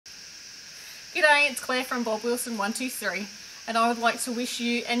G'day, it's Claire from Bob Wilson 123, and I would like to wish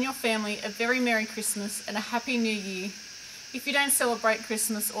you and your family a very Merry Christmas and a Happy New Year. If you don't celebrate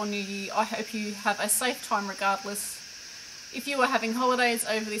Christmas or New Year, I hope you have a safe time regardless. If you are having holidays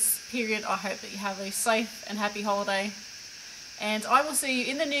over this period, I hope that you have a safe and happy holiday. And I will see you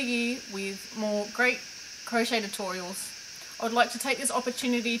in the new year with more great crochet tutorials. I would like to take this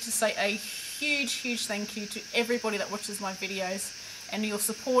opportunity to say a huge thank you to everybody that watches my videos and your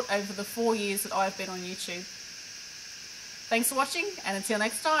support over the 4 years that I've been on YouTube. Thanks for watching, and until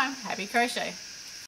next time, happy crochet!